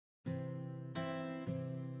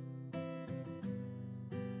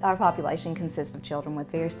Our population consists of children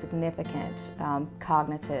with very significant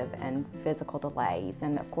cognitive and physical delays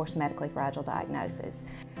and, of course, medically fragile diagnoses.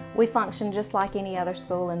 We function just like any other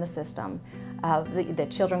school in the system. The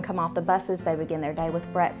children come off the buses, they begin their day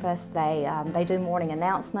with breakfast, they do morning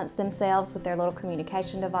announcements themselves with their little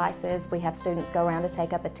communication devices. We have students go around to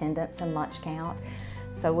take up attendance and lunch count.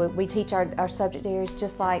 So we teach our subject areas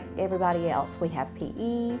just like everybody else. We have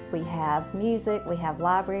PE, we have music, we have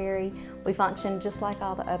library. We function just like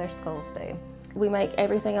all the other schools do. We make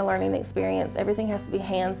everything a learning experience. Everything has to be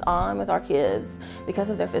hands-on with our kids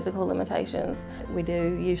because of their physical limitations. We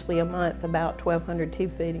do usually a month about 1,200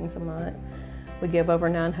 tube feedings a month. We give over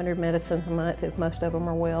 900 medicines a month. If most of them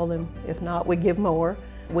are well, then if not, we give more.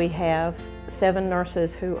 We have 7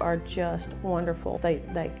 nurses who are just wonderful.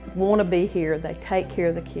 They want to be here. They take care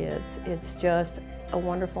of the kids. It's just a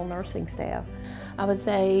wonderful nursing staff. I would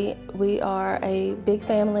say we are a big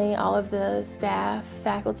family, all of the staff,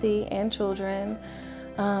 faculty, and children.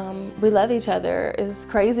 We love each other. As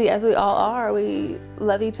crazy as we all are, we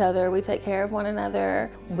love each other. We take care of one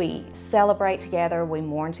another. We celebrate together, we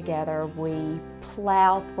mourn together, we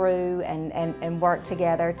plow through and work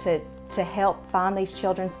together to help find these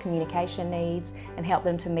children's communication needs and help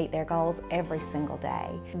them to meet their goals every single day.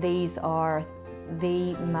 These are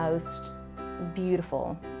the most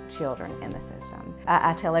beautiful children in the system.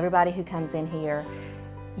 I tell everybody who comes in here,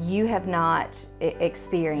 you have not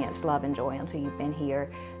experienced love and joy until you've been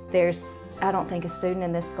here. There's, I don't think, a student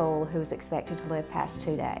in this school who is expected to live past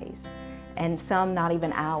 2 days, and some not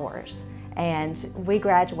even hours. And we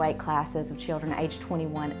graduate classes of children age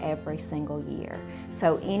 21 every single year.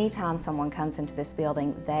 So anytime someone comes into this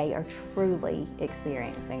building, they are truly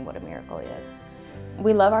experiencing what a miracle is.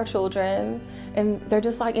 We love our children, and they're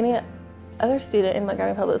just like any other student in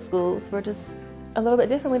Montgomery Public Schools. We're just a little bit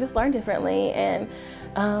different. We just learn differently, and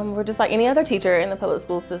we're just like any other teacher in the public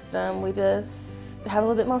school system. We just have a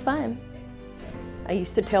little bit more fun. I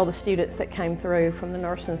used to tell the students that came through from the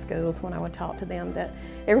nursing schools when I would talk to them that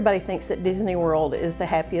everybody thinks that Disney World is the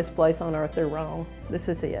happiest place on earth. They're wrong. This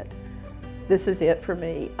is it. This is it for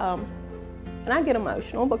me. And I get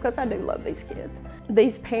emotional because I do love these kids.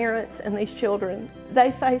 These parents and these children,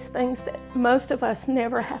 they face things that most of us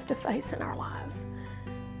never have to face in our lives.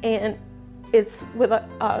 And it's with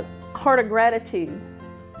a heart of gratitude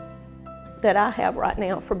that I have right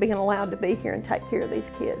now for being allowed to be here and take care of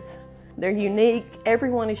these kids. They're unique,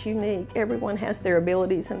 everyone is unique, everyone has their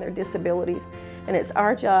abilities and their disabilities, and it's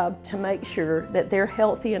our job to make sure that they're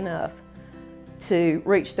healthy enough to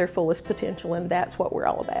reach their fullest potential, and that's what we're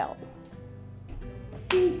all about.